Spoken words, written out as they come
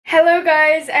Hello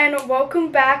guys, and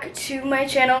welcome back to my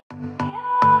channel.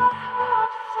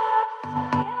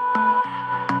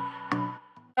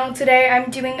 Today I'm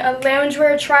doing a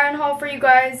loungewear try on haul for you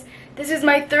guys. This is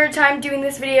my third time doing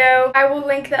this video. I will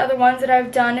link the other ones that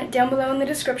I've done down below in the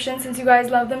description since you guys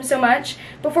love them so much.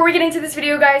 Before we get into this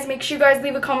video guys, make sure you guys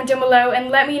leave a comment down below and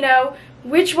let me know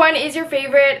which one is your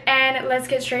favorite, and let's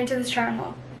get straight into this try on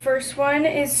haul. First one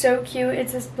is so cute.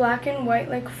 It's this black and white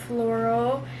like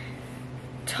floral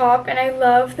top, and I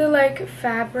love the like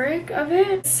fabric of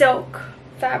it. Silk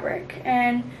fabric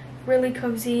and really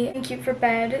cozy and cute for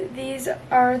bed. These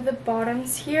are the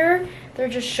bottoms here. They're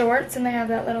just shorts and they have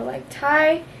that little like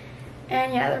tie,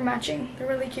 and yeah, they're matching. They're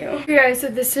really cute. Okay guys, so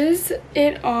this is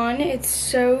it on. It's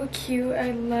so cute.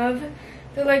 I love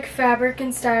the like fabric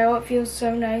and style. It feels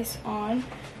so nice on,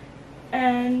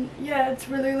 and yeah, it's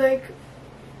really like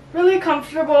really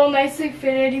comfortable, nicely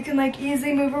fitted. You can like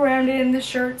easily move around it, and the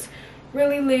shirt's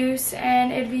really loose,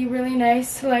 and it'd be really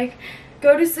nice to like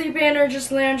go to sleep in or just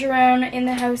lounge around in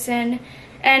the house in.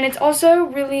 And it's also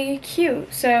really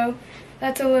cute, so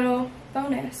that's a little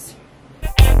bonus.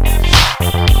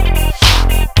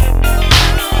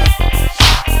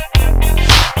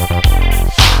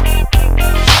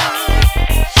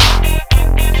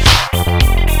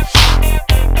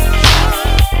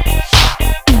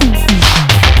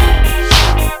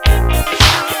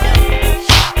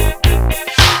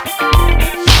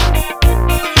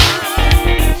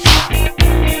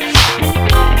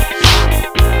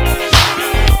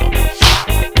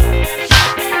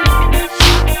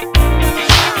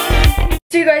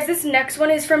 So you guys, this next one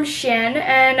is from Shein,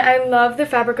 and I love the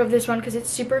fabric of this one because it's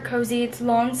super cozy. It's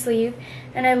long sleeve,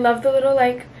 and I love the little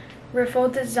like riffle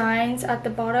designs at the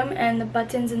bottom, and the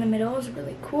buttons in the middle is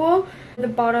really cool. The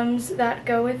bottoms that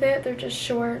go with it, they're just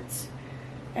shorts,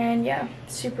 and yeah,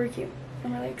 super cute.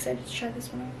 I'm really excited to try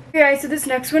this one out. Okay guys, so this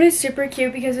next one is super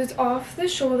cute because it's off the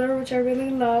shoulder, which I really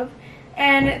love,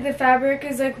 and the fabric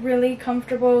is like really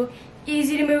comfortable,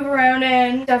 easy to move around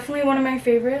in. Definitely one of my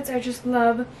favorites. I just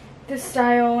love the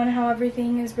style and how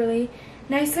everything is really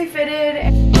nicely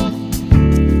fitted.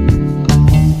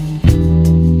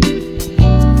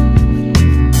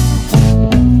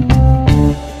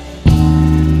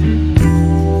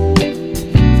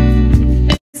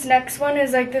 This next one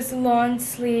is like this long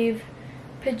sleeve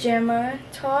pajama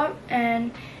top,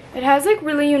 and it has like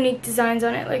really unique designs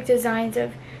on it, like designs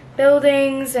of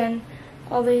buildings and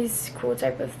all these cool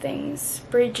type of things,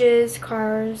 bridges,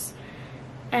 cars.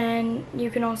 And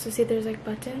you can also see there's like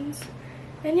buttons,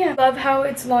 and yeah, love how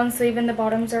it's long sleeve and the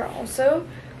bottoms are also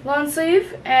long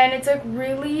sleeve, and it's like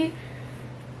really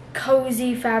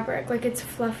cozy fabric. Like it's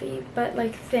fluffy but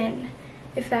like thin,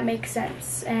 if that makes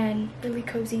sense, and really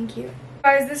cozy and cute.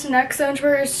 Guys, this next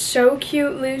loungewear is so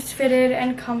cute, loose fitted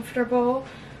and comfortable.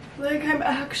 Like I'm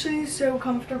actually so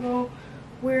comfortable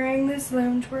wearing this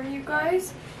loungewear, you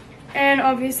guys. And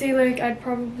obviously like I'd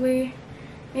probably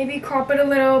maybe crop it a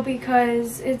little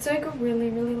because it's like a really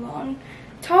long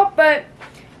top, but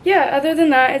yeah, other than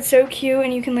that, it's so cute,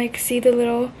 and you can like see the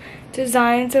little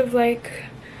designs of like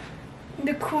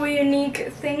the cool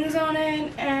unique things on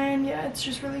it, and yeah, it's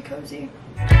just really cozy.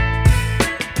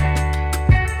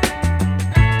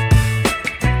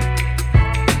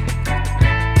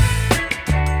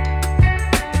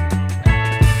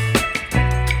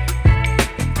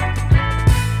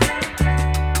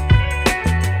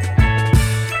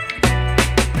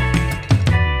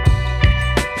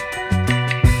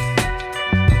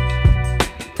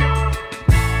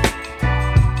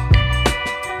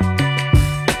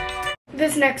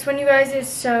 This next one, you guys, is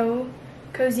so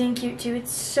cozy and cute too.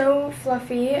 It's so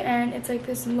fluffy, and it's like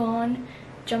this lawn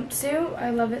jumpsuit.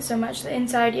 I love it so much. The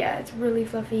inside, yeah, it's really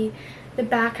fluffy. The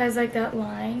back has like that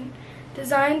line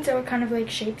design, so it kind of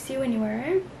like shapes you when you wear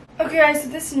it. Okay guys, so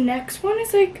this next one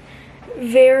is like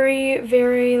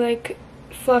very like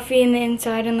fluffy in the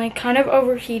inside and like kind of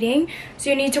overheating, so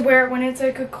you need to wear it when it's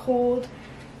like a cold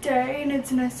day and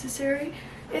it's necessary.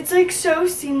 It's like so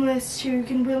seamless too. You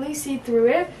can really see through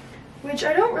it, which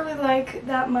I don't really like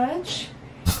that much.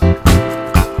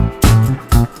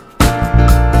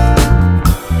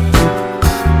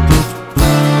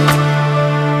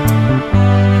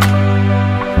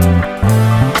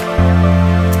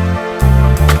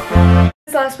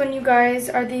 This last one, you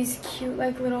guys, are these cute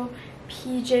like little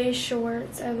PJ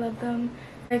shorts. I love them.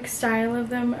 Like style of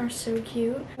them are so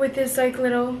cute, with this like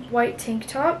little white tank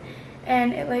top,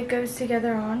 and it like goes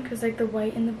together on because like the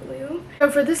white and the blue. So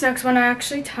for this next one, I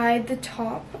actually tied the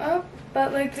top up,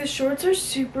 but like the shorts are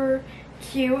super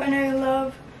cute, and I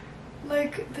love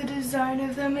like the design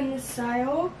of them and the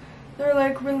style. They're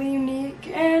like really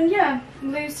unique, and yeah,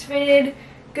 loose fitted,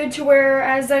 good to wear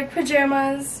as like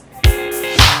pajamas.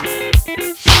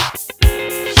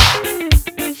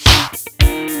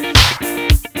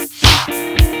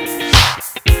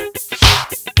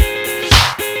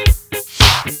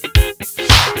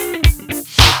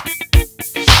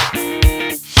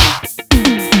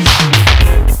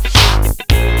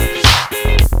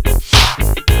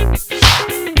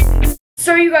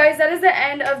 So you guys, that is the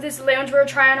end of this loungewear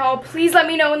try-on haul. Please let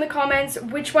me know in the comments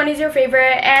which one is your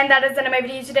favorite. And that is the end of my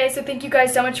video today. So thank you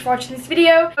guys so much for watching this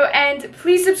video. And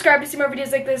please subscribe to see more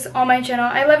videos like this on my channel.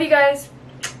 I love you guys.